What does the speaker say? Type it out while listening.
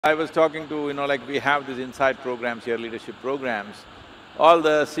I was talking to, like we have these inside programs here, leadership programs. All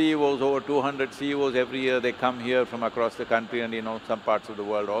the CEOs, over 200 CEOs every year, they come here from across the country and some parts of the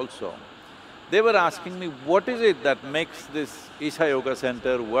world also. They were asking me, what is it that makes this Isha Yoga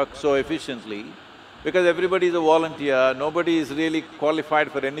Center work so efficiently? Because everybody is a volunteer, nobody is really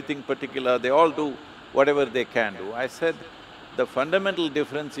qualified for anything particular, they all do whatever they can do. I said, the fundamental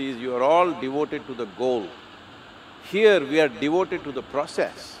difference is you are all devoted to the goal. Here we are devoted to the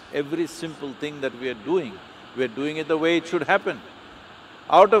process. Every simple thing that we are doing it the way it should happen.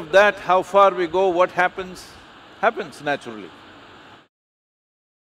 Out of that, how far we go, what happens, happens naturally.